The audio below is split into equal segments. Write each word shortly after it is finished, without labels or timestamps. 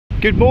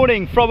Good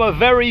morning from a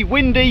very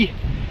windy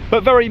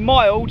but very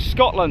mild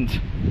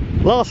Scotland.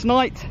 Last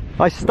night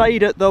I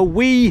stayed at the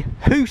Wee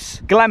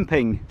Hoose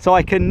Glamping, so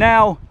I can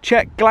now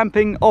check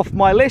glamping off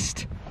my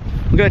list.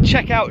 I'm going to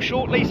check out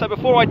shortly, so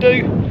before I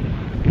do,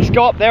 let's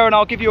go up there and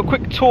I'll give you a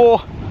quick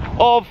tour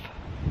of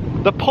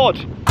the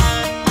pod.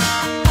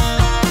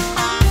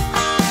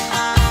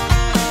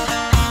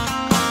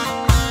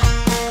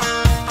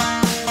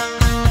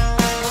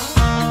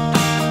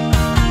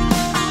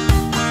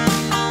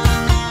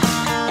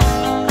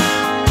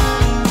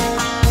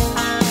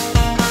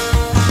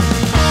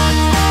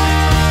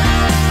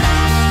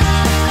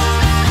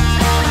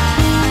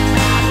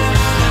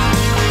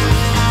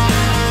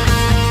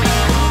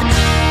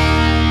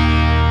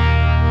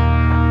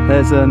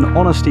 There's an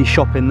honesty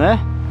shop in there,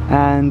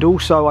 and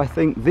also I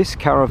think this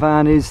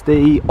caravan is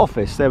the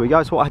office. There we go.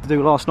 It's what I had to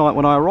do last night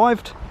when I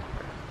arrived.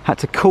 Had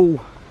to call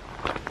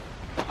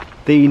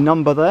the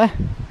number there,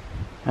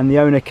 and the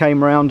owner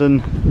came around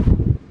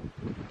and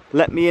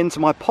let me into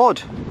my pod,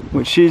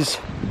 which is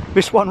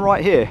this one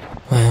right here.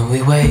 When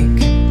we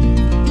wake,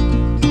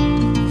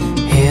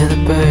 hear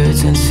the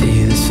birds and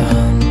see the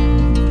sun.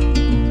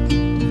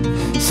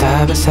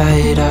 Side by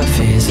side our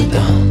fears are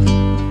done.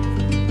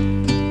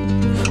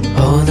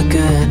 Oh, the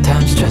good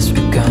times just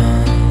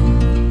begun.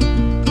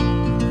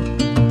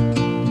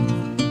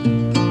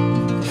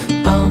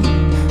 Oh,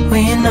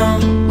 we know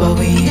what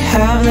we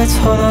have, let's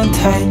hold on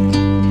tight.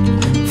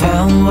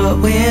 Found what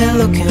we're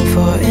looking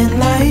for in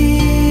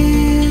life.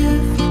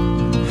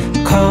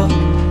 Call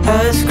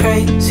us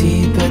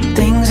crazy, but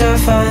things are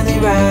finally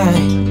right.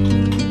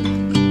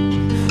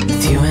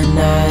 With you and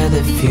I,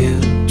 the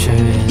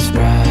future is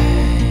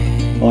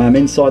bright. I am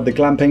inside the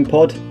glamping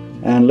pod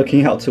and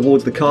looking out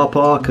towards the car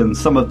park and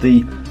some of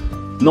the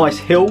nice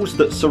hills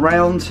that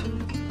surround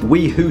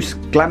Wee Hoose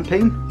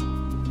Glamping.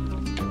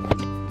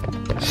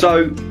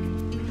 So,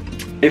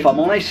 if I'm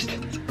honest,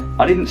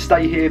 I didn't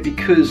stay here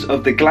because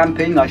of the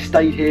glamping. I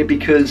stayed here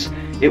because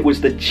it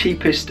was the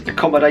cheapest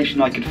accommodation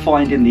I could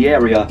find in the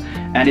area,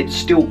 and it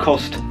still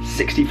cost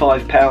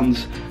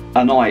 £65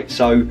 a night,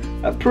 so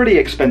pretty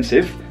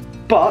expensive.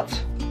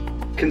 But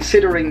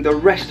considering the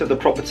rest of the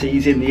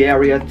properties in the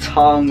area,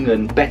 Tongue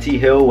and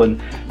Bettyhill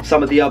and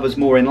some of the others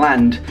more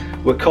inland,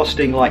 were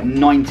costing like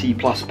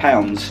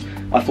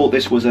 £90+, I thought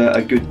this was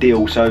a good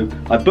deal. So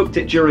I booked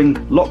it during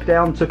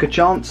lockdown, took a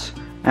chance,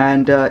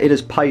 and it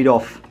has paid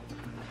off.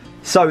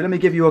 So let me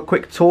give you a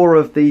quick tour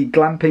of the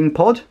glamping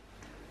pod.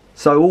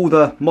 So all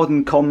the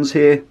modern comms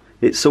here,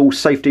 it's all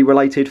safety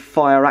related,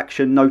 fire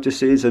action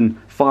notices and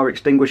fire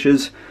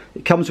extinguishers.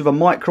 It comes with a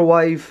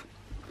microwave,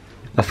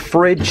 a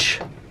fridge.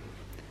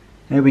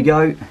 There we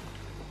go.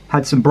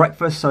 Had some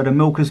breakfast, so the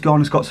milk has gone.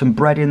 It's got some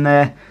bread in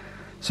there,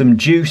 some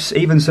juice,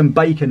 even some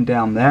bacon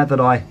down there that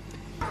I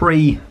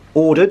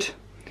pre-ordered.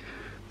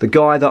 The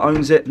guy that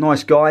owns it,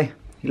 nice guy,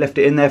 he left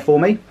it in there for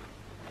me.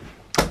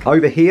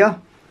 Over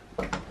here,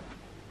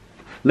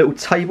 little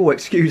table,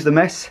 excuse the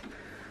mess,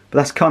 but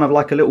that's kind of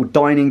like a little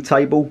dining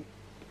table.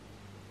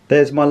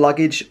 There's my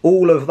luggage.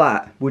 All of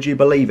that, would you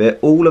believe it,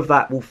 all of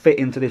that will fit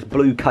into this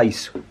blue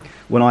case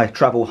when I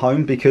travel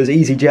home, because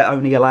EasyJet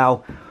only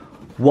allow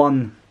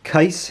one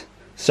case,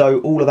 so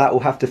all of that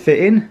will have to fit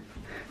in.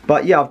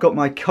 But yeah, I've got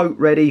my coat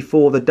ready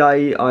for the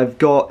day. I've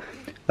got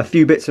a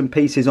few bits and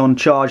pieces on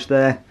charge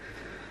there.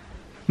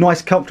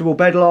 Nice comfortable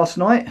bed last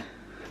night.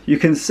 You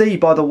can see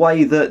by the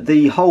way that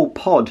the whole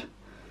pod,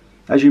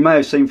 as you may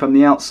have seen from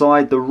the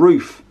outside, the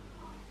roof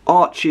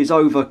arches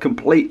over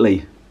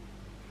completely.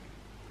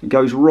 It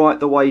goes right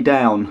the way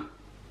down.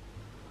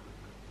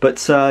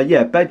 But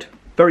yeah, bed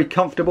very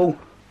comfortable.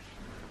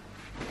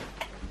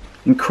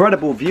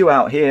 Incredible view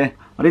out here.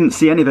 I didn't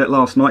see any of it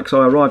last night because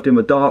I arrived in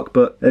the dark,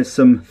 but there's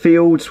some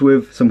fields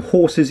with some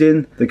horses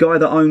in. The guy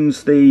that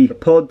owns the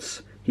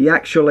pods, he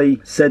actually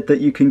said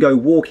that you can go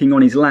walking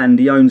on his land.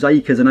 He owns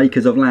acres and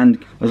acres of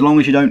land, as long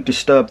as you don't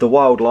disturb the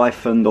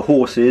wildlife and the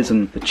horses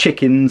and the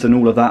chickens and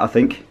all of that, I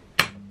think.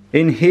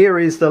 In here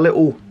is the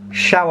little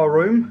shower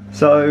room.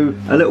 So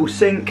a little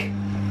sink,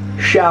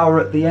 shower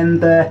at the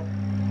end there.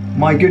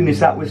 My goodness,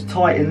 that was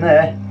tight in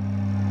there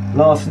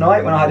last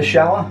night when I had a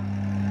shower.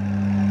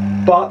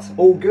 But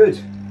all good.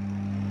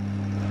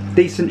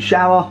 Decent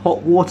shower,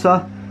 hot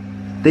water.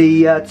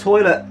 The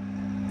toilet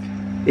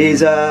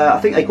is, I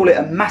think they call it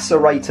a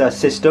macerator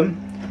system.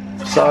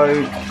 So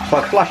if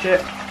I flush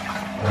it,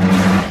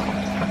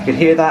 you can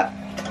hear that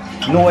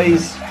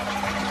noise.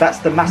 That's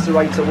the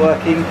macerator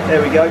working.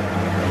 There we go.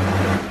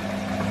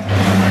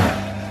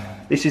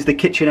 This is the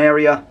kitchen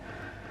area.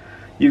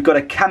 You've got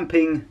a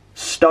camping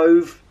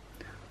stove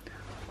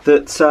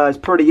that is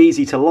pretty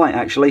easy to light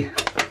actually.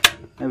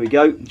 There we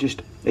go,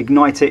 just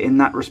ignite it in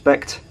that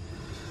respect.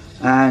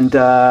 And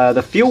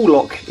the fuel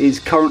lock is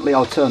currently,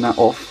 I'll turn that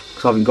off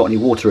because I haven't got any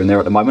water in there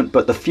at the moment,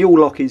 but the fuel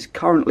lock is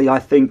currently, I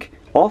think,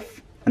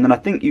 off, and then I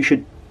think you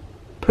should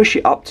push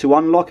it up to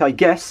unlock, I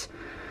guess,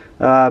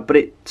 but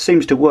it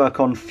seems to work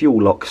on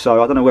fuel lock,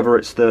 so I don't know whether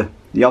it's the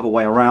other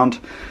way around.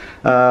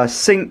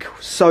 Sink,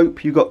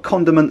 soap, you've got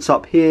condiments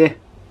up here,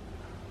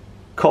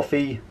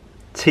 coffee,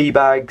 tea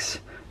bags,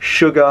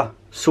 sugar,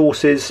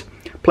 sources,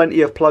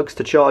 plenty of plugs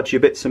to charge your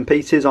bits and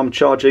pieces. I'm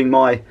charging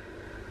my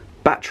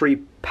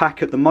battery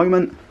pack at the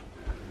moment.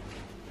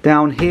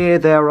 Down here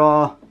there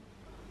are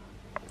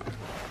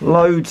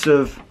loads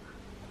of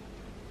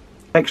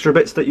extra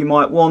bits that you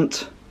might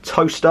want.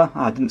 Toaster,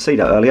 I didn't see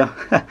that earlier.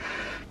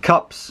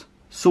 Cups,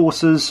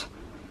 saucers,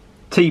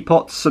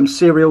 teapots, some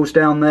cereals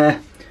down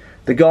there.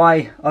 The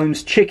guy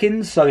owns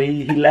chickens, so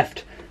he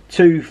left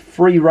 2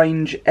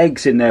 free-range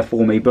eggs in there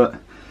for me, but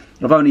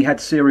I've only had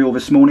cereal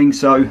this morning,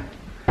 so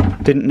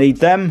didn't need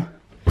them.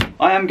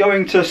 I am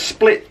going to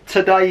split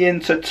today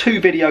into 2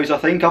 videos, I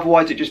think,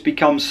 otherwise it just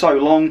becomes so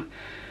long.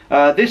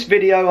 This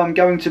video I'm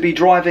going to be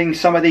driving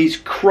some of these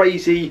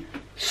crazy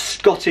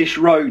Scottish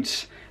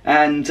roads,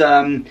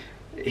 and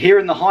here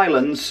in the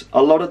Highlands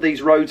a lot of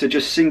these roads are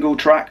just single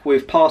track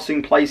with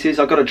passing places.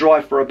 I've got to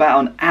drive for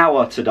about an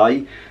hour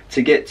today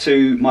to get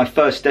to my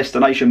first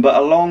destination, but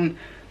along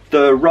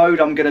the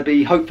road I'm going to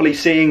be hopefully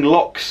seeing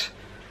lochs,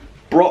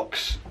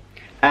 brocks,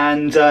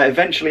 and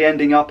eventually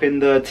ending up in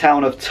the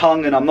town of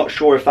Tongue, and I'm not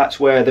sure if that's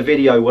where the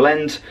video will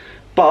end.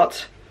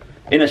 But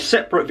in a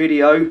separate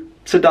video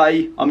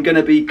today I'm going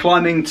to be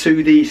climbing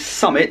to the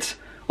summit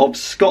of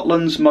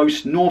Scotland's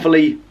most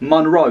northerly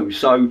Munro.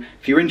 So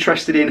if you're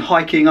interested in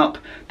hiking up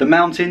the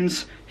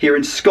mountains here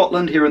in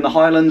Scotland, here in the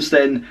Highlands,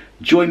 then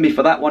join me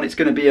for that one. It's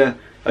going to be a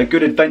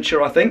good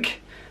adventure, I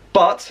think.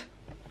 But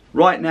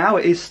right now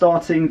it is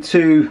starting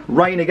to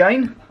rain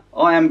again.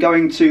 I am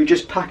going to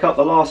just pack up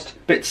the last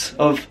bits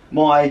of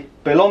my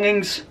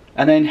belongings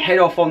and then head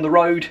off on the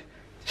road.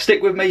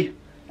 Stick with me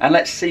and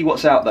let's see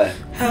what's out there.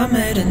 I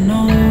made a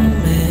moment.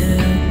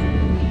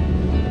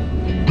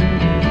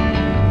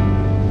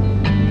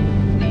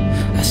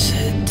 I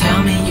said,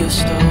 tell me your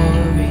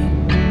story.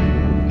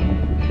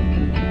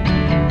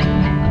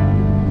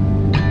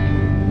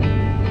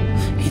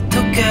 He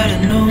took out a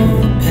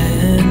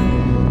notepad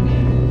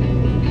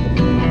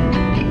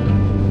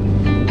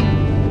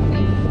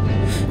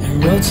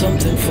and wrote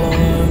something for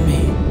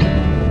me.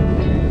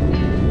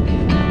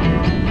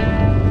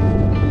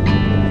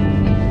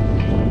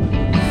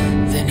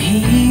 Then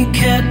he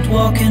kept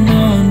walking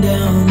on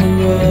down the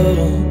road,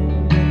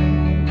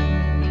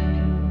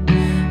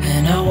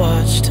 and I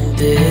watched him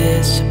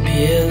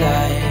disappear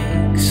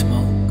like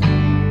smoke.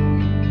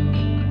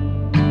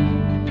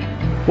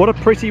 What a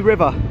pretty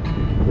river.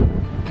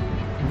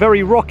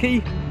 Very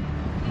rocky,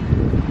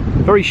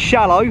 very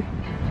shallow,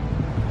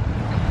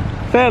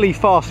 fairly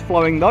fast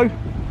flowing though.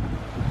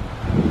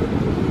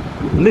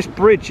 And this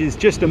bridge is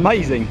just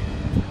amazing.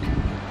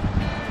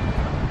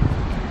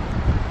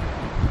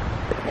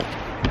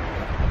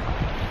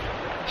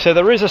 So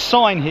there is a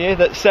sign here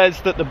that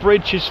says that the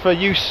bridge is for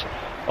use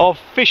of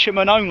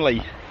fishermen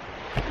only.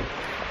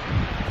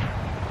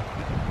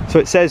 So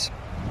it says,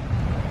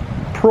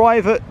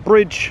 private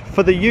bridge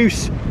for the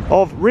use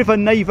of River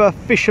Naver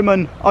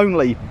fishermen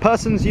only.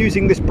 Persons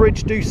using this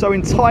bridge do so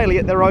entirely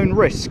at their own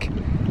risk.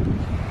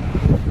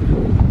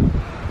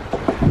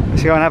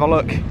 Let's go and have a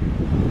look.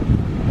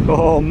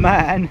 Oh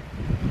man.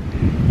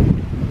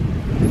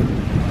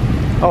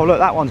 Oh look,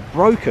 that one's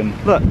broken.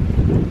 Look.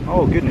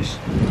 Oh goodness.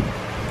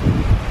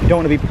 You don't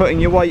want to be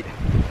putting your weight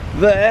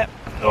there.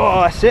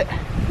 Oh, that's it.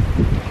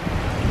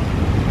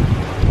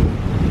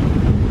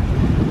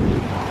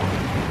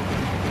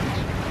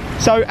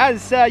 So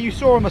as you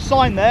saw on the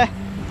sign there,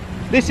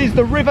 this is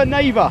the River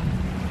Naver.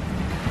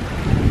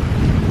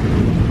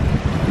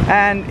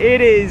 And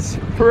it is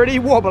pretty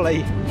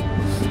wobbly.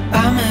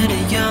 I met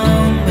a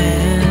young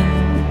man,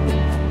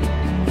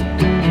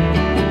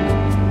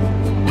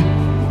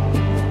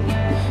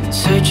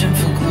 searching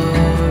for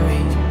glory.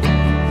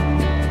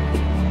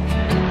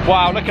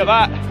 Wow, look at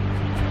that.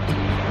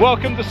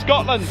 Welcome to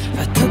Scotland.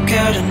 I took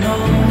out a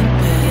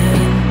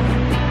notepad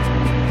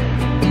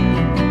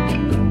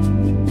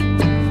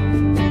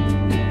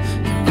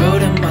and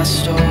wrote in my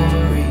story.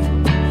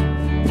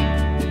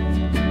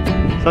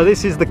 So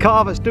this is the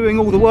car that's doing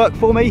all the work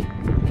for me.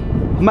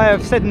 I may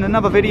have said in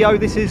another video,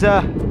 this is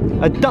a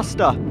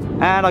Duster,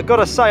 and I've got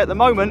to say at the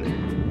moment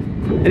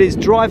it is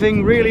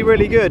driving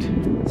really good.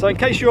 So in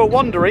case you're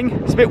wondering,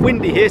 it's a bit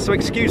windy here, so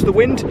excuse the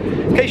wind.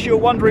 In case you're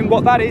wondering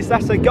what that is,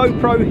 that's a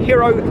GoPro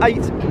Hero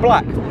 8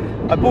 Black.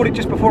 I bought it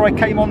just before I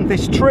came on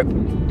this trip.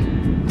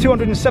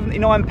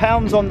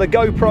 £279 on the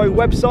GoPro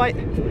website.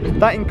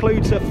 That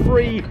includes a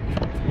free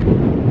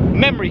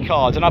memory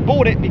card, and I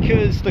bought it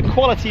because the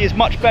quality is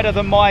much better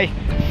than my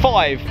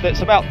 5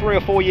 that's about 3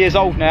 or 4 years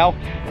old now,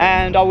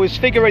 and I was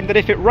figuring that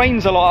if it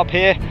rains a lot up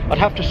here I'd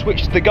have to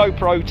switch to the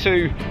GoPro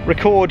to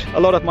record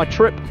a lot of my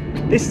trip.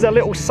 This is a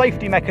little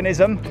safety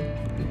mechanism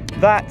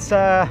that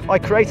I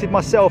created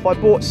myself. I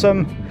bought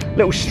some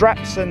little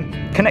straps and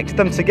connected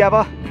them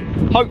together.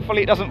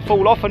 Hopefully it doesn't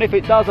fall off, and if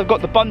it does I've got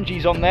the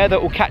bungees on there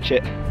that will catch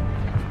it.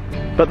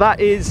 But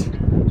that is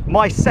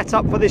my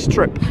setup for this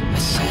trip. I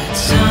said,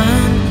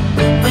 son,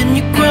 when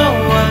you grow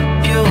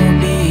up you'll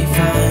be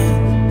fine.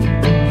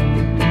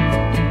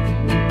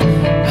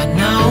 I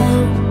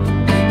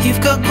know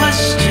you've got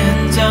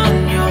questions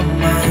on your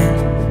mind.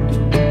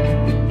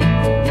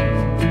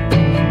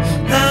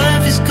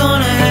 Life is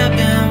gonna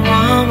happen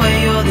one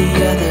way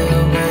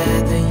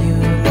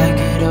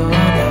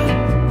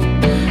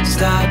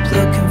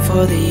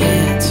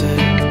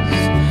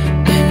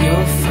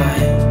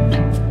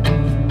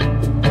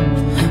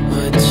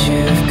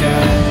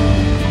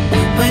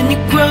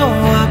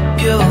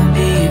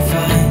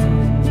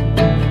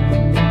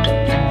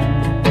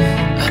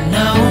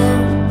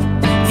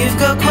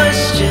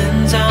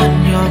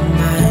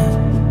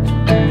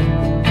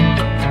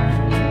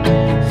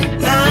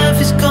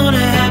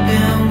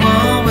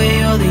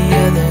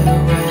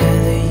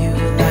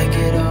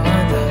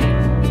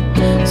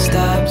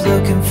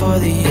for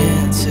the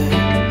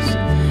answers,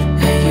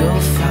 and you'll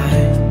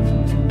find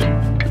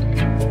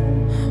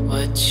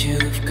what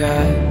you've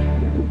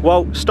got.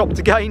 Well, stopped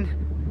again.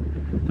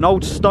 An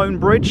old stone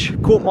bridge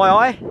caught my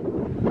eye.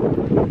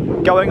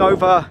 Going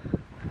over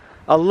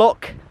a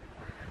loch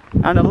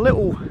and a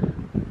little,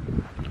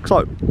 looks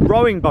like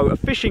rowing boat, a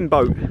fishing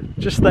boat,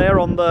 just there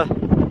on the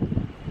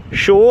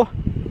shore.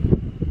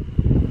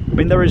 I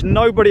mean, there is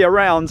nobody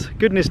around.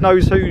 Goodness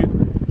knows who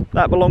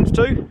that belongs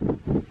to.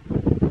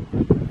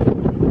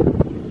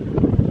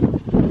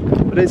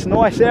 But it's a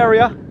nice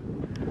area.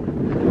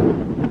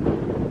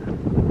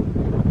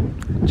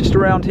 Just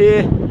around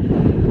here.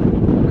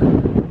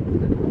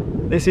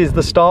 This is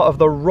the start of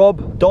the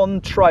Rob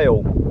Don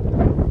Trail.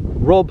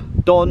 Rob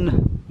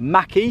Don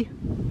Mackey,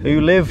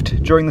 who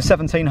lived during the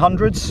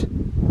 1700s.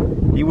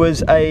 He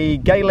was a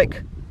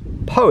Gaelic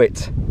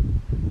poet,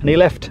 and he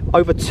left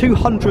over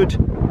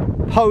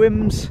 200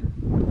 poems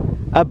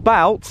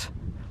about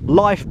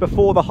life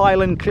before the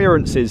Highland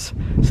clearances.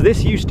 So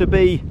this used to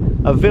be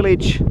a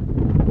village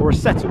or a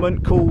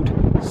settlement called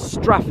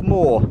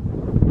Strathmore,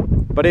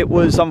 but it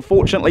was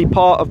unfortunately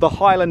part of the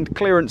Highland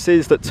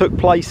clearances that took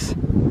place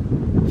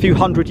a few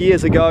hundred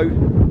years ago,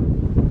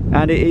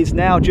 and it is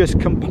now just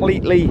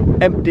completely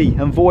empty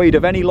and void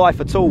of any life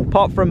at all,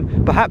 apart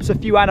from perhaps a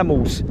few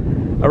animals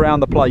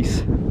around the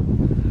place.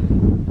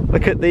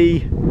 Look at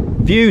the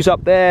views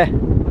up there.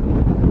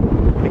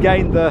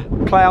 Again, the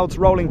clouds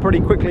rolling pretty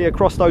quickly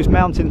across those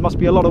mountains. Must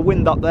be a lot of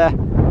wind up there.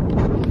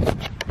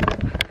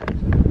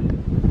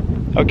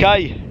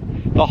 Okay,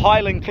 the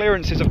Highland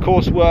clearances, of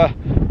course, were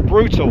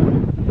brutal,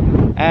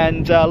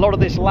 and a lot of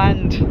this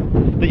land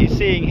that you're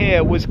seeing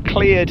here was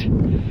cleared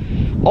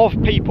of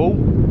people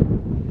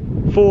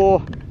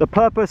for the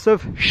purpose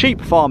of sheep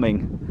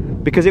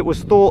farming, because it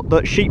was thought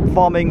that sheep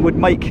farming would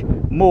make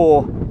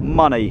more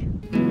money.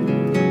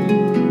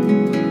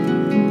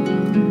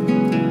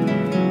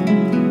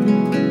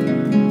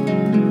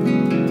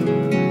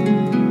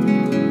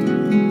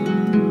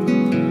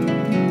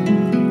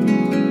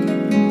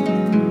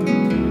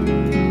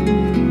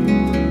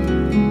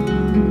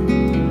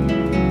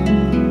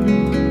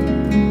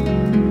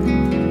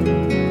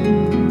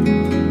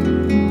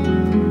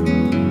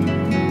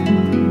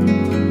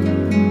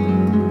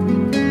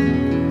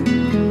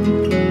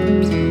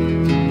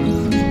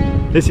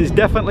 This is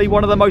definitely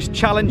one of the most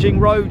challenging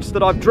roads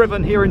that I've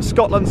driven here in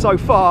Scotland so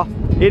far.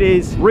 It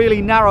is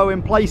really narrow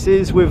in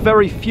places with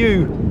very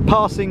few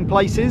passing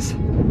places,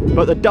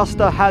 but the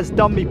duster has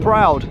done me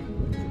proud.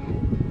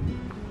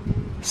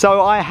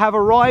 So I have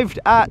arrived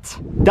at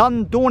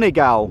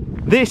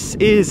Dundonegall. This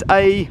is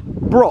a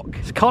broch.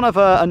 It's kind of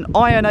an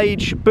Iron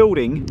Age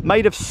building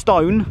made of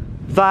stone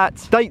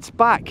that dates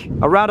back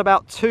around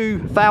about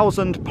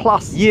 2,000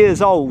 plus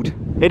years old.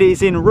 It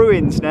is in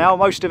ruins now.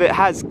 Most of it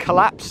has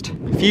collapsed.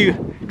 If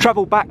you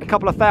travel back a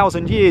couple of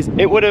thousand years,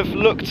 it would have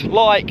looked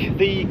like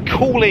the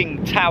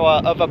cooling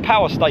tower of a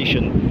power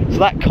station. So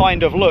that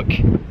kind of look.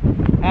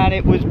 And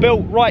it was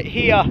built right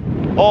here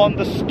on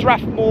the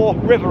Strathmore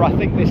River, I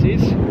think this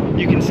is.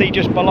 You can see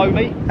just below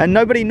me. And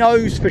nobody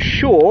knows for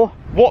sure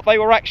what they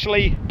were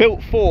actually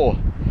built for.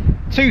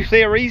 Two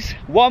theories.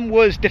 One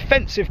was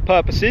defensive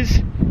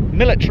purposes,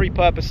 military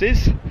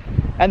purposes,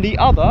 and the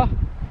other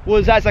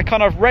was as a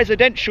kind of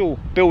residential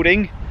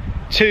building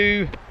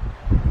to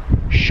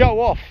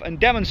show off and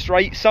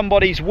demonstrate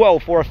somebody's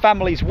wealth or a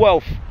family's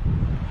wealth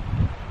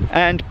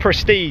and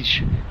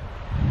prestige.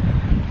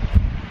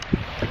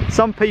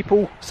 Some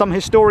people, some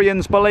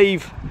historians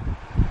believe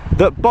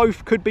that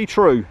both could be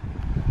true.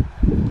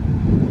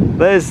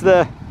 There's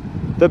the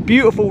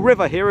beautiful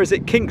river here as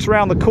it kinks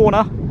round the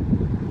corner,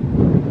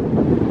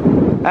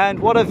 and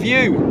what a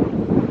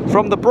view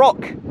from the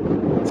broch.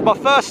 It's my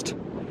first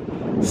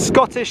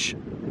Scottish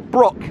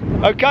broch.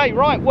 Okay,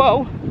 right,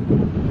 well,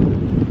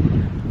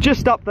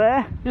 just up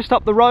there, just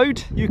up the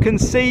road, you can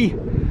see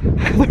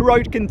the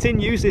road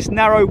continues, this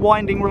narrow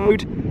winding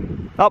road.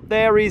 Up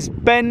there is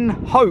Ben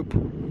Hope,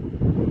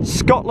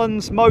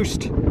 Scotland's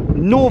most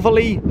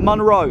northerly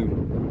Munro.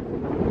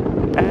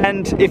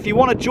 And if you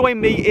want to join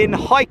me in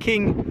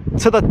hiking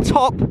to the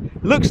top,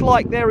 looks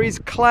like there is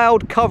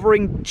cloud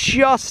covering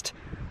just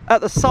at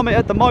the summit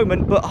at the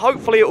moment, but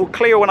hopefully it will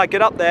clear when I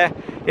get up there.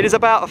 It is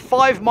about a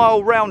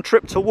 5-mile round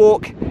trip to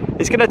walk.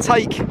 It's going to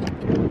take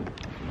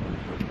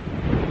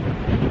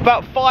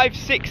about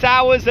 5-6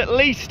 hours at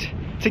least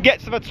to get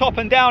to the top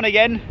and down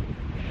again,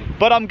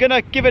 but I'm going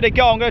to give it a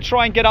go. I'm going to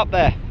try and get up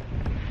there.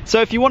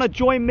 So if you want to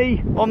join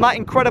me on that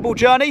incredible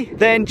journey,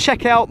 then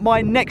check out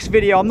my next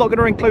video. I'm not going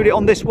to include it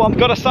on this one.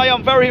 Got to say,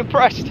 I'm very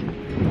impressed.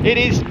 It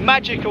is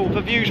magical,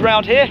 the views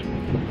around here.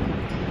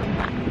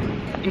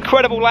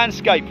 Incredible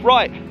landscape.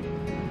 Right,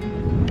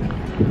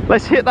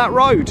 let's hit that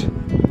road.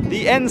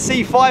 The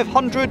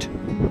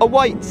NC500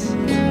 awaits.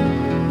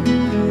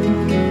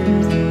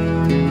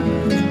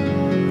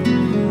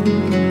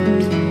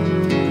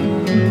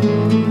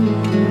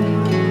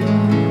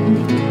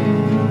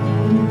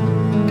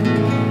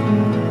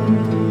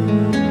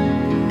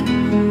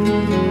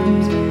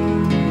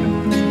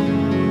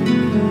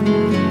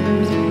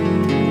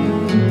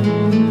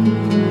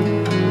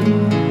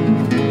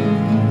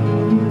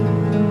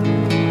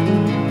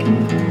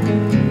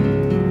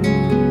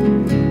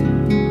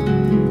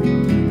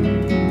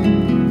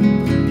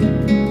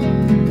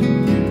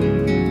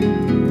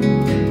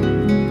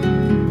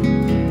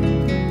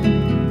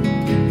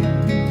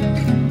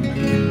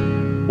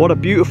 What a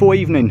beautiful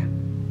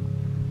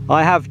evening.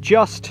 I have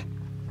just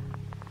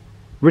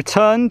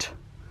returned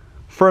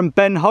from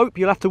Ben Hope.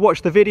 You'll have to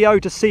watch the video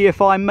to see if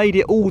I made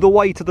it all the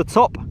way to the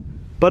top.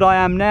 But I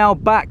am now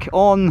back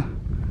on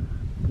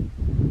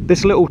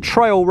this little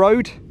trail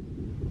road.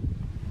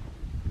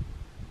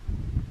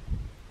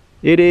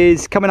 It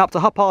is coming up to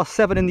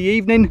 7:30 in the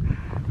evening.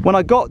 When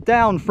I got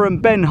down from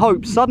Ben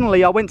Hope,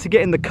 suddenly I went to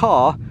get in the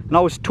car and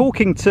I was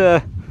talking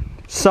to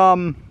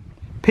some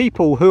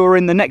people who were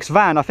in the next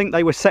van. I think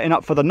they were setting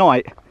up for the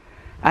night.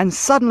 And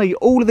suddenly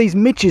all of these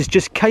midges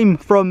just came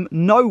from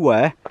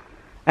nowhere.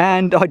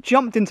 And I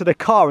jumped into the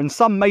car and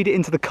some made it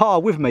into the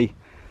car with me.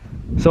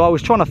 So I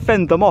was trying to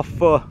fend them off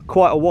for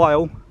quite a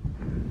while.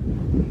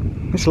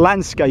 This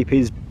landscape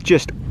is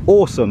just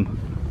awesome.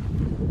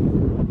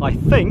 I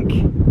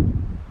think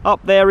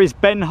up there is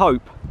Ben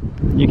Hope.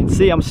 You can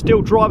see I'm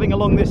still driving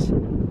along this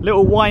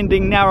little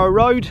winding narrow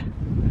road.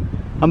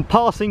 I'm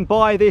passing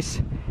by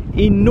this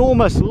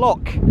enormous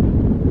loch.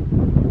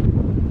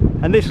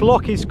 And this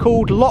loch is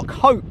called Loch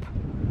Hope.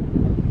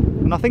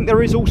 And I think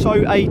there is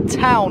also a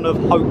town of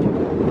Hope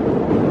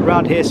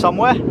around here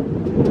somewhere.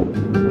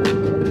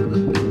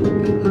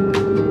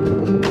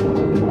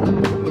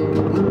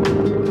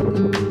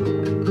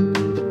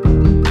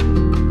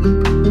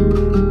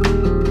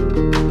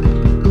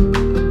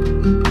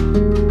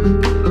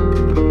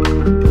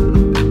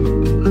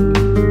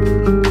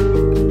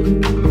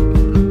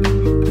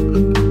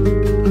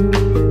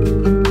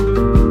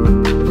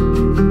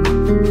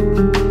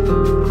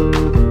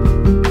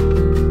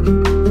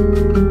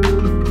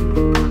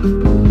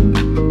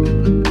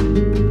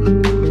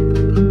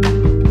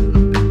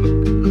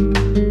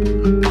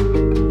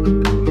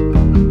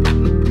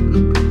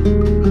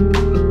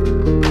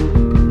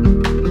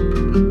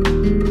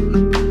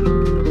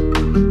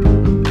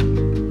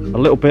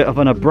 Bit of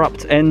an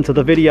abrupt end to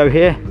the video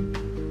here.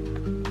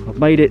 I've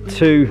made it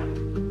to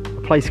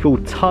a place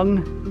called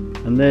Tongue,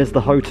 and there's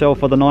the hotel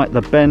for the night,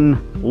 the Ben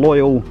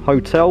Loyal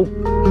Hotel.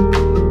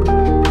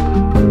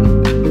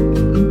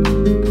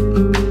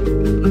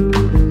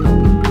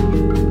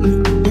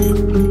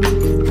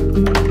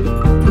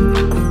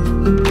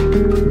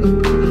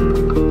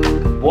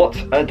 What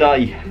a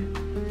day.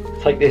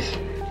 Take this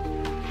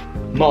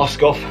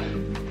mask off.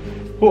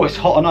 Oh, it's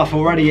hot enough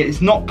already. It's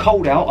not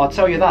cold out, I'll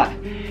tell you that.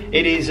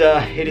 It is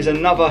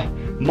another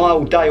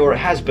mild day, or it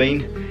has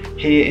been,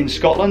 here in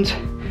Scotland.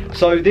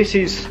 So this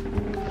is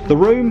the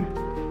room,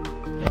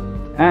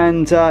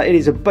 and it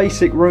is a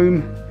basic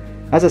room.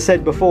 As I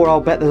said before,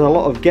 I'll bet there's a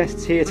lot of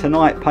guests here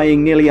tonight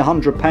paying nearly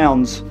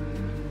 £100.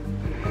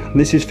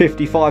 This is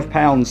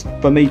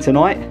 £55 for me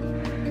tonight.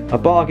 A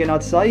bargain,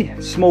 I'd say.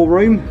 Small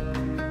room,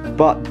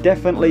 but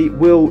definitely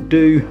will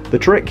do the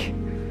trick.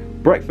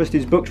 Breakfast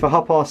is booked for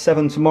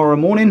 7:30 tomorrow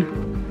morning.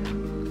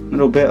 A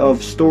little bit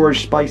of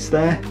storage space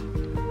there.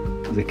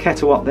 There's a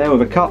kettle up there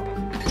with a cup,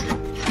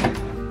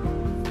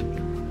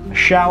 a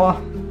shower,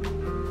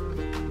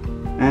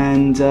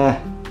 and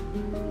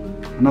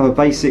another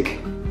basic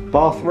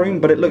bathroom,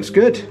 but it looks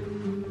good.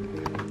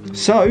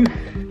 So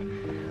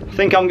I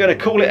think I'm going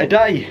to call it a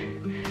day.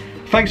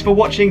 Thanks for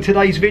watching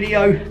today's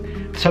video.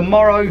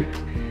 Tomorrow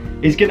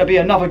is going to be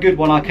another good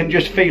one, I can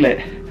just feel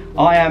it.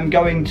 I am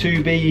going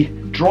to be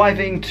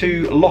driving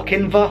to Loch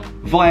Naver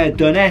via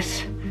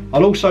Dunnes.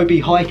 I'll also be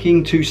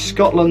hiking to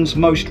Scotland's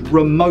most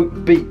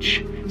remote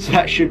beach, so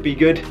that should be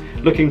good.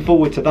 Looking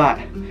forward to that.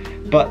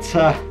 But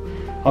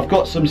I've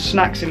got some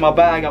snacks in my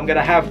bag. I'm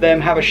gonna have them,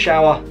 have a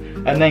shower,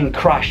 and then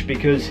crash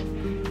because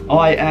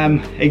I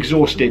am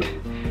exhausted.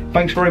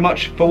 Thanks very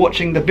much for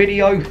watching the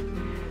video,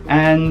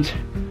 and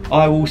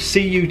I will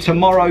see you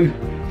tomorrow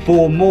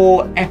for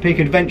more epic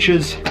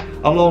adventures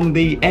along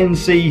the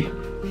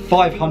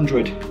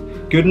NC500.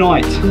 Good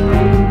night.